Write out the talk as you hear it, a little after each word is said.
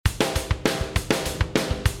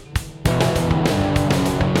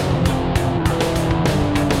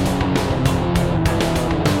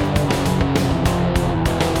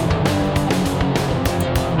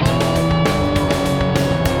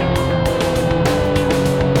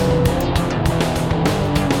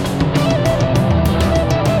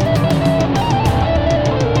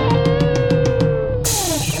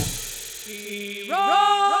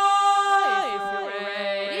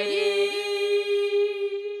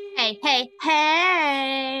Hey, hey,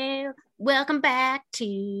 hey! Welcome back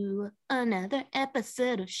to another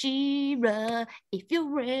episode of She-Ra. If you're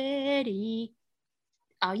ready,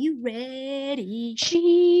 are you ready?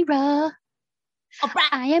 She-Ra, All right,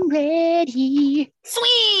 I am ready.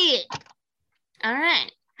 sweet! All right.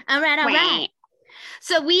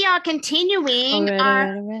 So we are continuing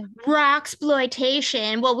our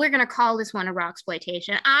Rocksploitation. Well, we're going to call this one a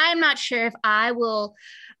Rocksploitation. I'm not sure if I will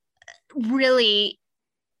really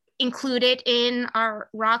include it in our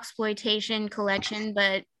Rocksploitation collection,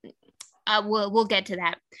 but we'll get to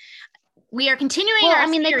that. We are continuing our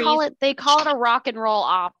series. They call it a rock and roll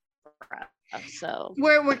opera. So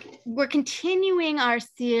we're continuing our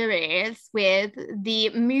series with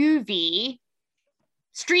the movie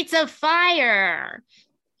Streets of Fire.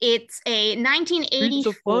 It's a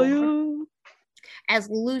 1984, as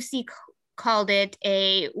Lucy called it,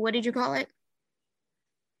 what did you call it?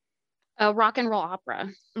 A rock and roll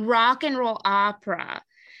opera. Rock and roll opera.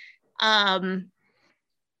 I,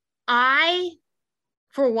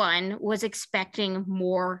 for one, was expecting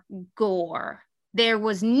more gore. There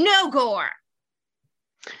was no gore.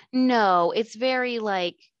 No, it's very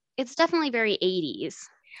it's definitely very 80s.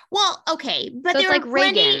 Well, okay, but so there it's like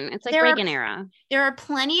Reagan. It's like Reagan era. There are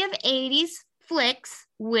plenty of 80s flicks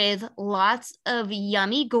with lots of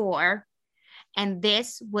yummy gore, and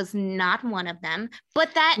this was not one of them.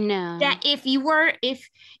 But that if you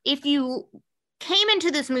came into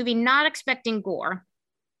this movie not expecting gore,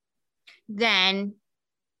 then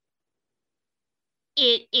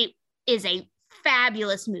it is a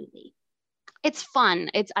fabulous movie. It's fun.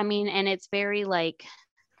 And it's very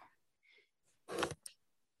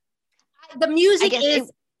the music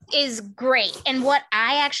is great. And one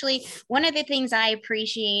of the things I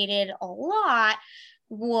appreciated a lot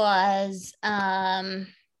was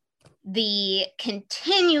the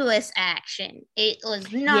continuous action. It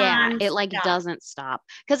was not it doesn't stop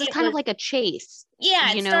because it's kind of like a chase.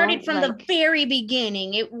 Yeah, it started from the very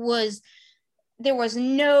beginning. There was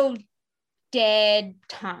no dead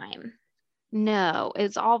time. No,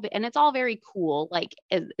 it's all very cool, like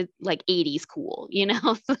 80s cool,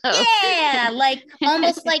 So. Yeah,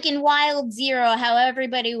 almost like in Wild Zero, how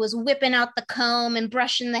everybody was whipping out the comb and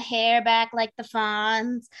brushing the hair back like the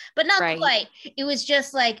Fonz, but not quite. It was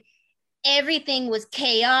just like everything was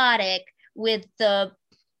chaotic with the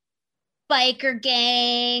biker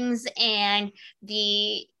gangs and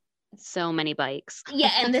so many bikes.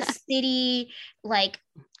 Yeah, and the city,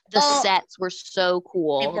 the sets were so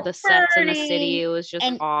cool. The sets in the city, it was just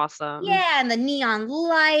awesome. Yeah, and the neon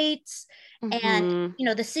lights, and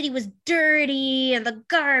the city was dirty, and the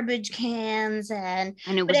garbage cans, and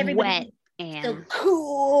it was wet and so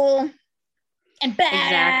cool and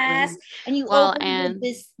badass. Exactly. And you open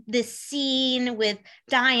with this scene with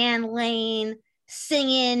Diane Lane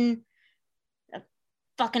singing a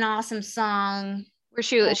fucking awesome song. Where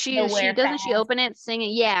she open it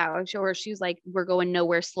singing, yeah, or she's like, we're going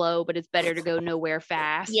nowhere slow, but it's better to go nowhere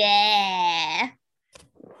fast. Yeah,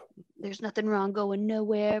 there's nothing wrong going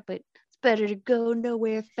nowhere, but it's better to go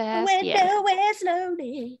nowhere fast. Nowhere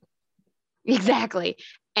slowly. Exactly.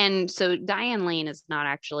 And so Diane Lane is not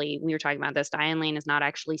actually, we were talking about this, Diane Lane is not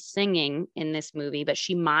actually singing in this movie, but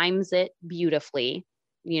she mimes it beautifully.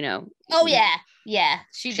 Oh yeah,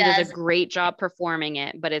 she does a great job performing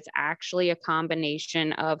it, but it's actually a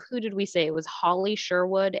combination of, who did we say it was? Holly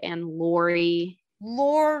Sherwood and Lori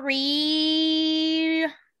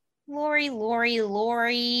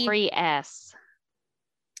S.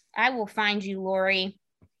 I will find you, Lori.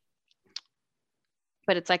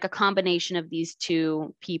 But it's like a combination of these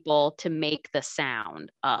two people to make the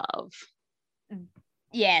sound of.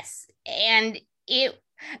 Yes, and it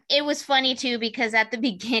was funny too, because at the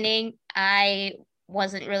beginning I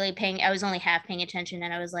wasn't really I was only half paying attention,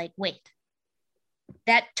 and I was like, wait,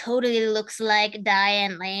 that totally looks like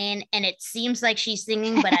Diane Lane, and it seems like she's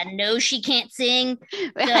singing, but I know she can't sing.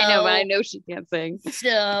 I know she can't sing.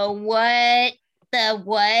 So what?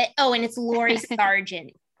 Oh, and it's Lori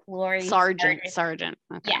Sargent. Sargent.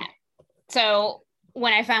 Okay. Yeah. So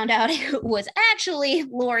when I found out it was actually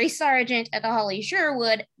Lori Sargent and Holly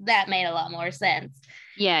Sherwood, that made a lot more sense.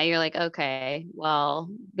 Yeah, you're like, okay, well,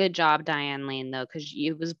 good job, Diane Lane, though, because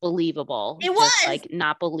it was believable. It was just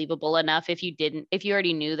not believable enough if you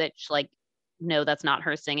already knew that, no, that's not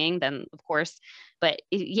her singing, then of course. But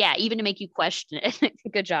yeah, even to make you question it,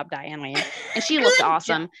 good job, Diane Lane. And she looked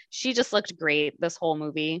awesome. She just looked great. This whole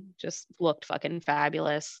movie just looked fucking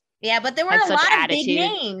fabulous. Yeah, but there were a lot of big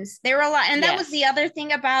names. There were a lot. And that was the other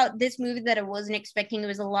thing about this movie that I wasn't expecting. It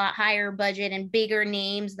was a lot higher budget and bigger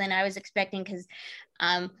names than I was expecting, because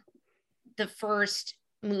the first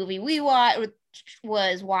movie we watched,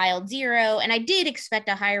 was Wild Zero, and I did expect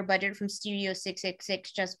a higher budget from Studio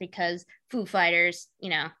 666 just because Foo Fighters,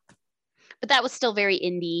 But that was still very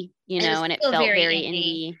indie, and it still felt very very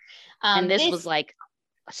indie. indie. And this was like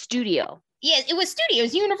a studio. Yeah, it was studio. It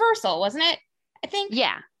was Universal, wasn't it? I think.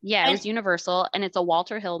 Yeah, it was Universal, and it's a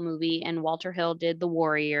Walter Hill movie, and Walter Hill did The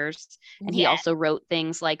Warriors, and he also wrote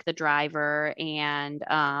things like The Driver, and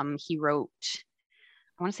he wrote,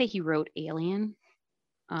 I want to say he wrote Alien.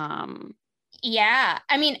 Yeah,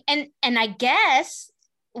 I mean, and I guess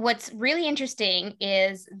what's really interesting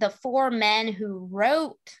is the four men who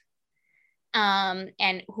wrote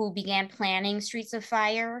and who began planning Streets of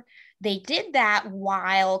Fire. They did that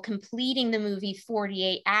while completing the movie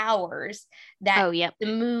 48 Hours. The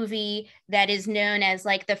movie that is known as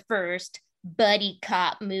like the first buddy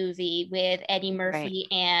cop movie with Eddie Murphy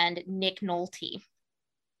and Nick Nolte.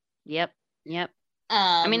 Yep.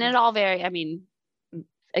 I mean, it all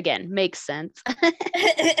again, makes sense.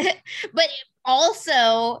 But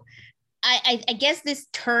also, I guess this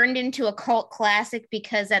turned into a cult classic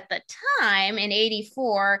because at the time in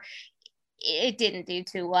 84, it didn't do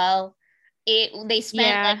too well. They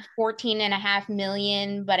spent like 14.5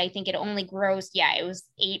 million, but I think it only grossed, it was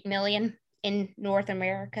 8 million in North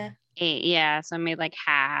America. So I made like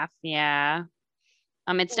half.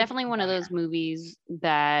 It's definitely one of those movies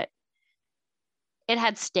that it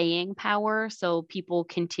had staying power, so people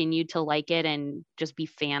continued to like it and just be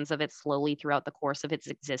fans of it slowly throughout the course of its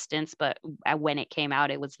existence. But when it came out,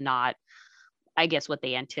 it was not, I guess, what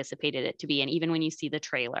they anticipated it to be. And even when you see the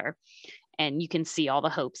trailer and you can see all the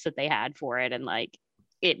hopes that they had for it, and like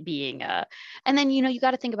it being and then, you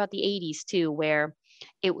got to think about the 80s too, where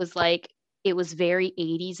it was very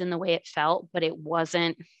 80s in the way it felt, but it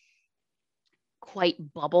wasn't quite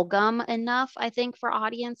bubblegum enough, I think, for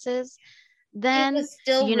audiences then. It was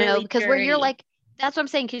still really because dirty. Where you're like, that's what I'm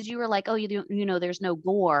saying, because you were like, oh, there's no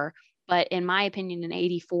gore. But in my opinion, in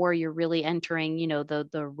 84, you're really entering,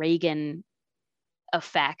 the Reagan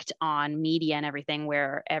effect on media and everything,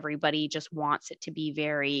 where everybody just wants it to be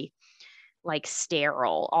very like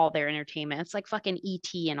sterile, all their entertainment. It's like fucking ET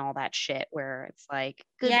and all that shit, where it's like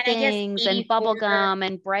good things and bubblegum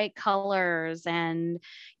and bright colors, and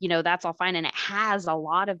that's all fine, and it has a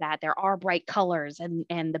lot of that. There are bright colors and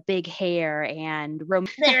the big hair and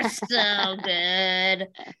they're so good.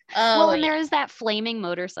 And there is that flaming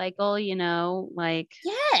motorcycle, like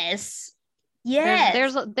yes.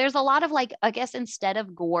 There's a lot of like, I guess instead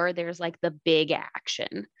of gore, there's like the big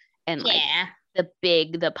action and like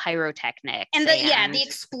the pyrotechnics and the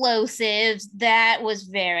explosives. That was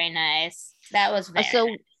very nice. So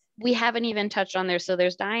we haven't even touched on there. So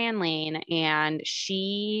there's Diane Lane, and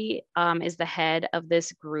she is the head of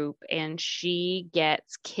this group, and she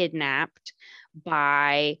gets kidnapped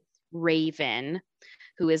by Raven,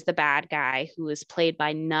 who is the bad guy, who is played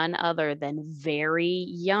by none other than very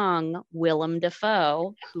young Wilem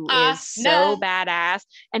Defoe, who is so badass.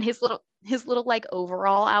 And his little like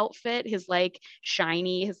overall outfit, his like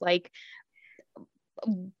shiny, his like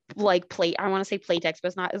plate, I want to say Playtex, but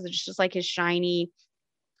it's not, it's just like his shiny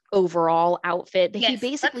overall outfit that he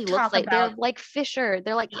basically looks like. They're like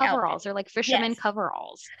they're like coveralls. They're like fisherman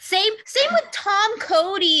coveralls. Same with Tom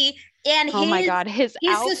Cody and his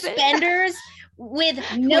outfit. Suspenders with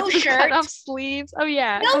no with shirt, cut off sleeves. With he's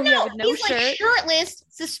shirt. Like shirtless,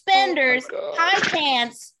 suspenders, high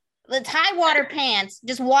pants, the high water pants,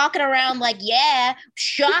 just walking around like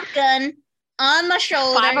shotgun on my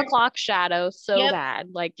shoulder. 5 o'clock shadow, bad,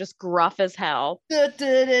 like just gruff as hell.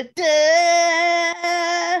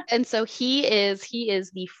 And so he is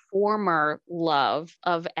the former love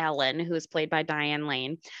of Ellen, who is played by Diane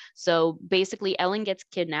Lane. So basically, Ellen gets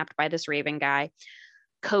kidnapped by this Raven guy.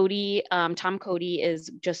 Cody, Tom Cody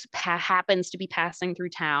is just happens to be passing through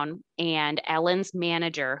town, and Ellen's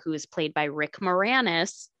manager, who is played by Rick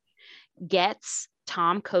Moranis, gets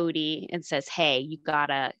Tom Cody and says, hey, you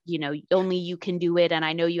gotta, only you can do it, and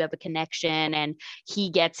I know you have a connection, and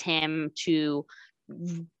he gets him to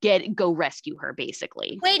go rescue her,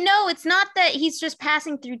 basically. Wait, no, it's not that he's just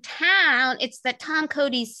passing through town. It's that Tom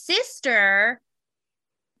Cody's sister,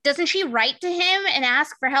 doesn't she write to him and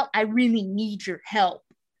ask for help? I really need your help.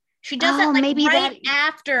 She does that maybe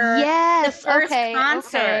after the first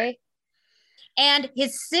concert. Okay. And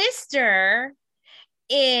his sister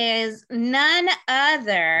is none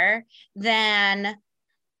other than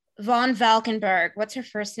von Valkenburg. What's her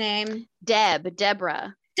first name?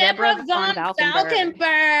 Deborah von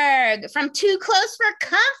Valkenburg from Too Close for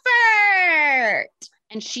Comfort.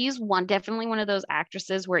 And she's definitely one of those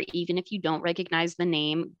actresses where even if you don't recognize the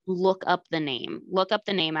name, look up the name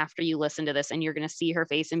after you listen to this, and you're going to see her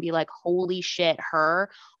face and be like, holy shit, her.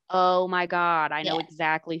 Oh my God, I know Yes.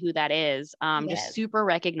 exactly who that is. Just Yes. super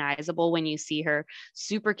recognizable when you see her.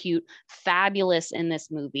 Super cute, fabulous in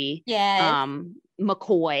this movie. Yes.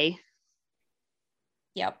 McCoy.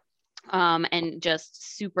 Yep. And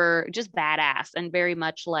just super, just badass and very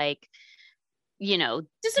much like, you know,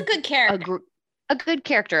 Just a good a character. a good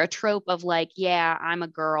character, a trope of like, yeah, I'm a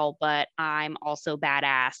girl, but I'm also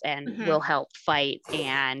badass and will help fight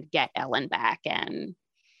and get Ellen back, and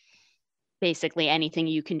basically anything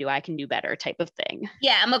you can do, I can do better type of thing.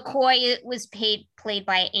 Yeah, McCoy was played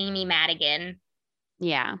by Amy Madigan.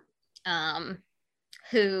 Yeah.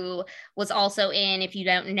 Who was also in, if you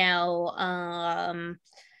don't know,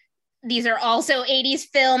 these are also 80s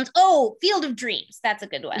films. Oh, Field of Dreams. That's a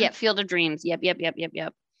good one. Yeah, Field of Dreams. Yep.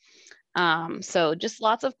 So just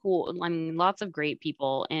lots of cool, I mean, lots of great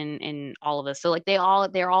people in all of this. So like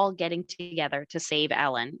they're all getting together to save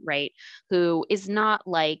Ellen, right? Who is not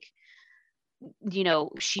like, you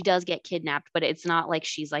know, she does get kidnapped, but it's not like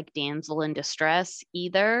she's like damsel in distress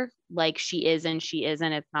either. Like she is and she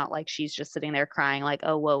isn't. It's not like she's just sitting there crying like,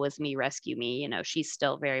 oh, woe is me, rescue me. You know, she's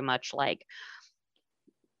still very much like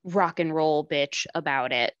rock and roll bitch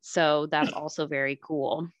about it. So that's also very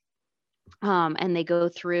cool. And they go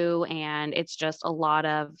through and it's just a lot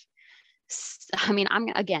of, I mean, I'm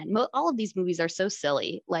again, all of these movies are so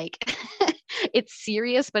silly. Like it's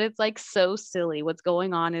serious, but it's like so silly. What's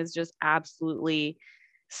going on is just absolutely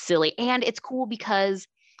silly. And it's cool because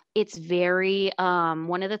it's very,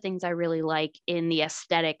 one of the things I really like in the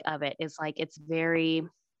aesthetic of it is like, it's very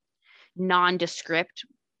nondescript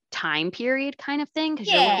time period kind of thing,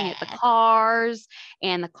 because you're looking at the cars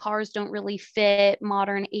and the cars don't really fit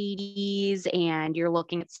modern 80s, and you're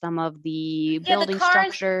looking at some of the building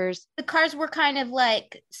structures. The cars were kind of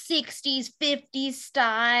like 60s 50s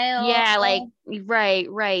style. Yeah, like right.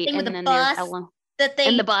 And then there's Ellen that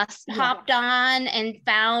they the bus hopped on and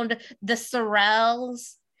found the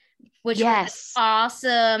Sorels, which was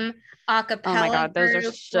awesome acapella. Oh my God, those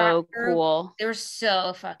are so cool. They were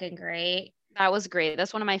so fucking great. That was great.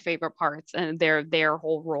 That's one of my favorite parts, and their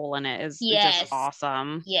whole role in it is just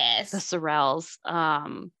awesome. Yes, the Sorels.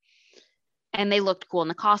 And they looked cool,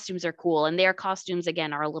 and the costumes are cool, and their costumes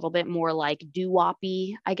again are a little bit more like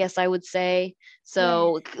doo-woppy, I guess I would say.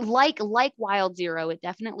 So like Wild Zero, it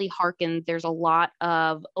definitely harkens. There's a lot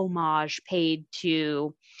of homage paid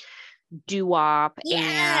to doo-wop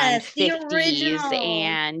and 50s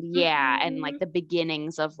and and like the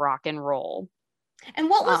beginnings of rock and roll.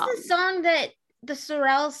 And what was the song that the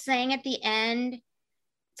Sorels sang at the end?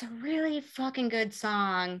 It's a really fucking good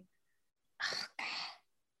song.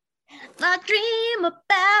 I dream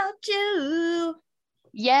about you.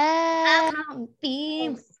 Yeah. I don't be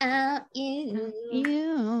without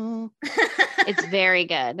you. It's very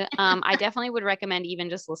good. I definitely would recommend even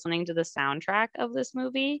just listening to the soundtrack of this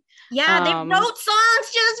movie. Yeah, they wrote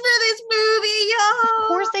songs just for this movie, yo. Of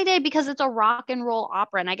course they did, because it's a rock and roll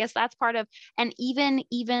opera, and I guess that's part of. And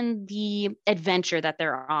even the adventure that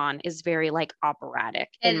they're on is very like operatic,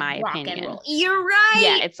 in my opinion. You're right.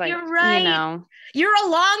 Yeah, it's like, you're right. You know, you're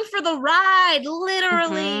along for the ride,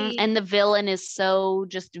 literally. And the villain is so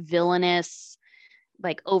just villainous,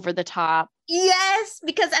 like over the top. Yes,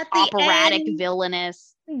 because at the operatic end,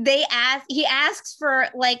 villainous. He asks for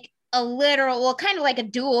like a literal, well, kind of like a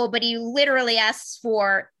duel, but he literally asks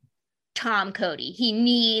for Tom Cody. He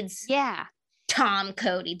needs Tom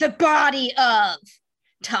Cody, the body of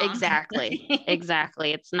Tom. Exactly.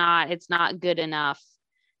 Exactly. It's not good enough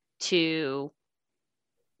to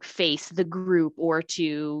face the group or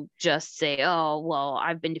to just say, oh, well,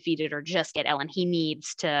 I've been defeated, or just get Ellen. He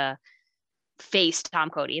needs to face Tom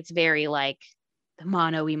Cody. It's very like the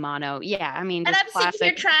mano-y-mano. Yeah, I mean, and I'm classic. sitting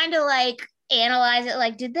here trying to like analyze it,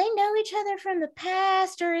 like, did they know each other from the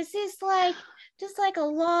past, or is this like just like a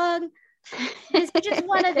long, is he just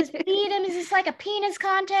one of his beat him? Is this like a penis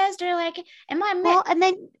contest, or like, am I well, and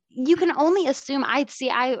then you can only assume. I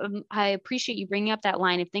appreciate you bringing up that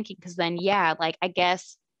line of thinking, because then like, I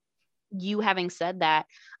guess you having said that,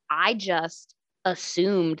 I just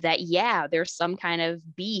assumed that there's some kind of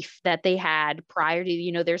beef that they had prior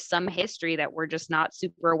to, there's some history that we're just not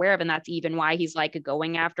super aware of, and that's even why he's like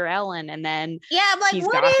going after Ellen. And then I'm like,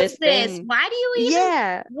 what is this? Why do you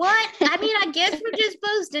even what? I mean, I guess we're just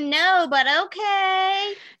supposed to know, but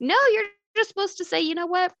okay. No, you're just supposed to say, you know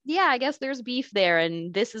what? Yeah, I guess there's beef there,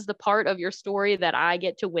 and this is the part of your story that I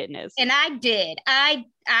get to witness. And I did. I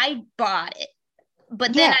bought it.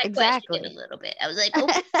 But then I questioned it a little bit. I was like,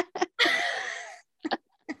 oh.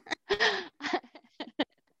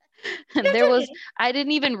 I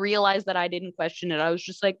didn't even realize that I didn't question it. I was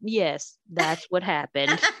just like, yes, that's what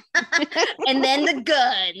happened. And then the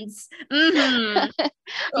guns. Mm-hmm.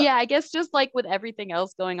 Yeah, I guess just like with everything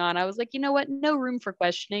else going on, I was like, you know what? No room for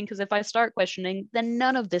questioning, because if I start questioning, then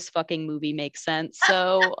none of this fucking movie makes sense.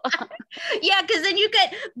 So Yeah, because then you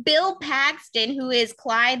get Bill Paxton, who is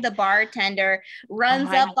Clyde the bartender, runs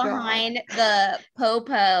my up God. behind the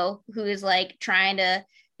Popo, who is like trying to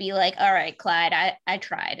be like, all right, Clyde, I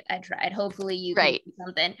tried. Hopefully you can Right. do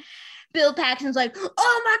something. Bill Paxton's like,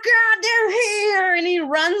 oh my God, they're here. And he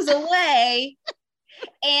runs away.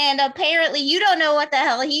 And apparently, you don't know what the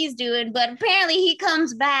hell he's doing, but apparently, he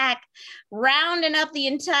comes back rounding up the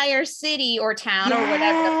entire city or town or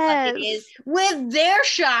whatever the fuck it is Yes. with their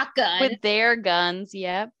shotgun. With their guns,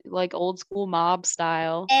 yep, like old school mob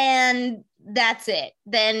style. And that's it.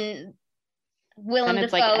 Then Then Willem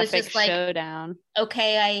it's like Dafoe is epic just like, showdown.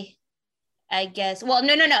 okay, I guess. Well,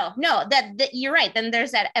 no. That you're right. Then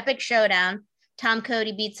there's that epic showdown. Tom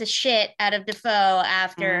Cody beats the shit out of Defoe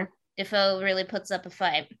after Defoe really puts up a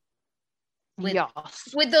fight with Yes.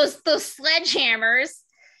 with those sledgehammers.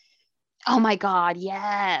 Oh my God,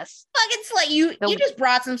 yes. Fucking you just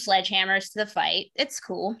brought some sledgehammers to the fight. It's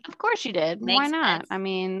cool. Of course you did. Makes Why not? sense. I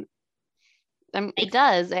mean, it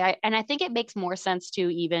does. And I think it makes more sense too,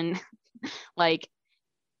 even like,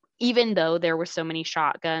 even though there were so many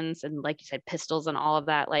shotguns and like you said, pistols and all of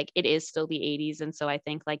that, like it is still the 80s. And so I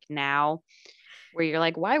think like now where you're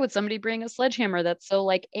like, why would somebody bring a sledgehammer? That's so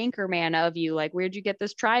like Anchorman of you. Like, where'd you get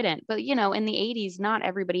this trident? But you know, in the 80s, not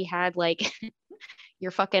everybody had like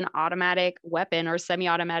your fucking automatic weapon or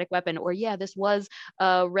semi-automatic weapon, or yeah, this was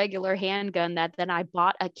a regular handgun that then I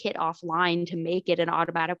bought a kit offline to make it an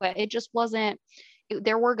automatic weapon. It just wasn't.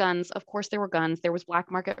 There were guns, of course there were guns, there was black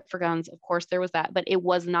market for guns, of course there was that, but it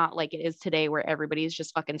was not like it is today where everybody's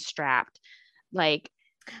just fucking strapped. Like,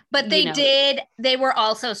 but they were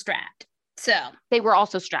also strapped. So they were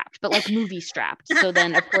also strapped, but like movie strapped. So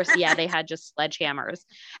then of course, yeah, they had just sledgehammers.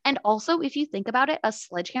 And also, if you think about it, a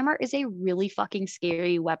sledgehammer is a really fucking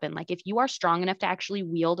scary weapon. Like if you are strong enough to actually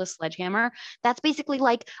wield a sledgehammer, that's basically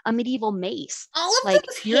like a medieval mace. All of like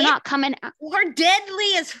those you're not coming out. Are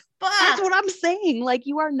deadly as fuck. That's what I'm saying. Like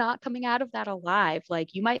you are not coming out of that alive.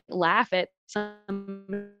 Like you might laugh at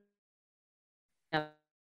some.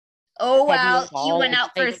 Oh wow, you went out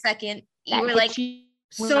for a second. You were like,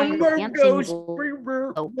 summer goes.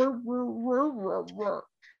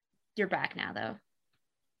 You're back now, though.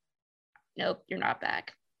 Nope, you're not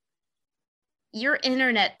back. Your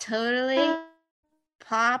internet totally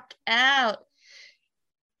popped out.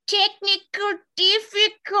 Technical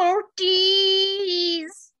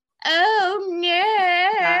difficulties. Oh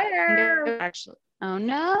no. Actually, oh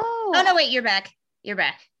no. Oh no, wait, you're back. You're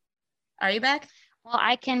back. Are you back? Well,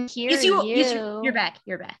 I can hear you. You're back.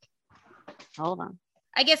 Hold on.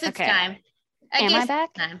 I guess it's time. Am I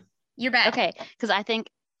back? Time. You're back. Okay, because I think,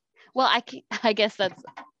 well, I guess that's,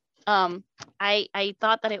 I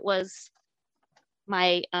thought that it was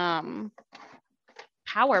my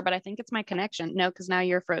power, but I think it's my connection. No, because now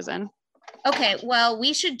you're frozen. Okay, well,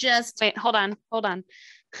 we should just wait. Hold on. I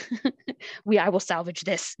will salvage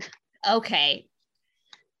this. Okay.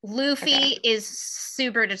 Luffy is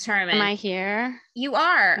super determined. Am I here? You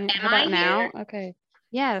are. Am I now? Here? Okay.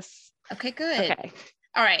 Yes. Okay, good. Okay.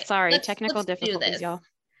 All right. Sorry, technical difficulties, y'all.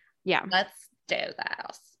 Yeah. Let's do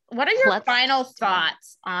this. What are your final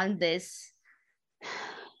thoughts on this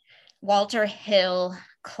Walter Hill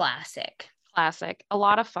classic? A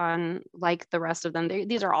lot of fun, like the rest of them.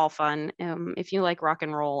 These are all fun. If you like rock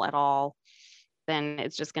and roll at all, then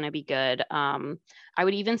it's just going to be good. I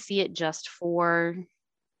would even see it just for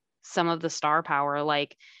some of the star power,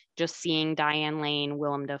 like just seeing Diane Lane,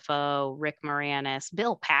 Willem Dafoe, Rick Moranis,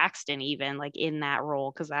 Bill Paxton, even like in that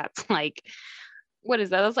role, because that's like, what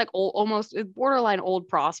is that? That's like almost borderline old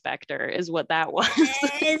Prospector is what that was.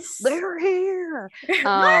 Yes. They're here.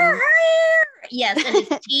 They're here. Yes, and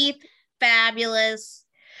his teeth, fabulous.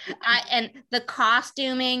 And the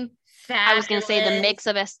costuming, fabulous. I was going to say the mix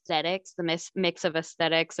of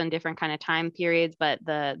aesthetics and different kind of time periods, but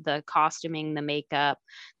the costuming, the makeup,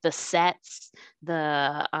 the sets,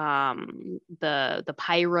 the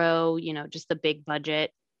pyro, you know, just the big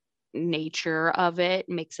budget nature of it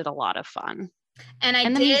makes it a lot of fun. And I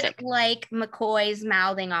did like McCoy's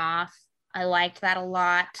mouthing off. I liked that a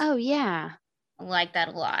lot. Oh yeah, I liked that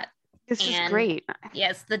a lot. This is great.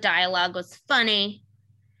 Yes, the dialogue was funny.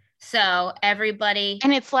 So everybody,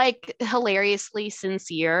 and it's like hilariously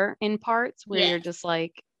sincere in parts where you're just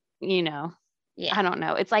like, you know, I don't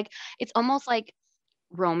know. It's like, it's almost like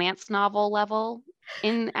romance novel level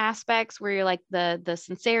in aspects where you're like the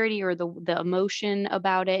sincerity or the emotion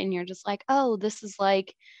about it, and you're just like, oh, this is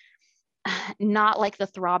like, not like the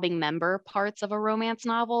throbbing member parts of a romance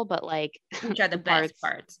novel, but like which are the best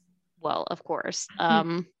parts. Well, of course.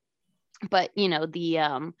 But you know,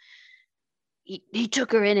 the he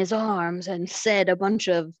took her in his arms and said a bunch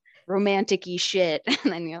of romantic-y shit.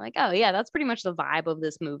 And then you're like, oh yeah, that's pretty much the vibe of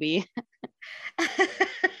this movie.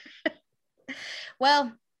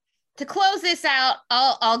 Well, to close this out,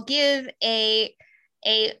 I'll give a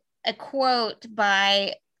quote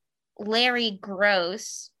by Larry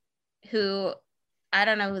Gross, who I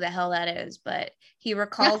don't know who the hell that is, but he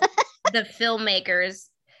recalled the filmmakers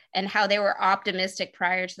and how they were optimistic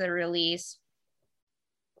prior to the release.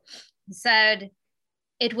 He said,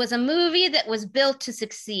 "It was a movie that was built to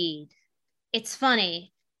succeed. It's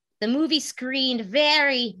funny. The movie screened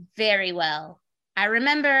very, very well. I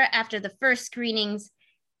remember after the first screenings,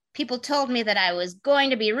 people told me that I was going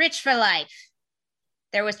to be rich for life.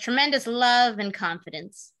 There was tremendous love and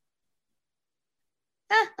confidence."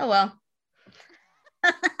 Oh well.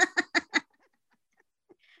 Guys,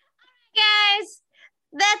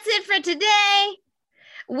 that's it for today.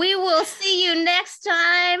 We will see you next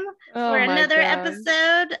time for another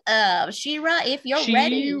episode of She-Ra if you're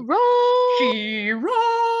ready. She-Ra!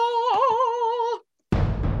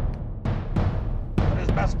 What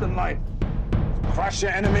is best in life? Crush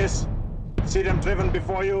your enemies, see them driven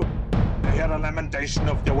before you, and hear the lamentation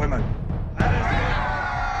of your women. That is it.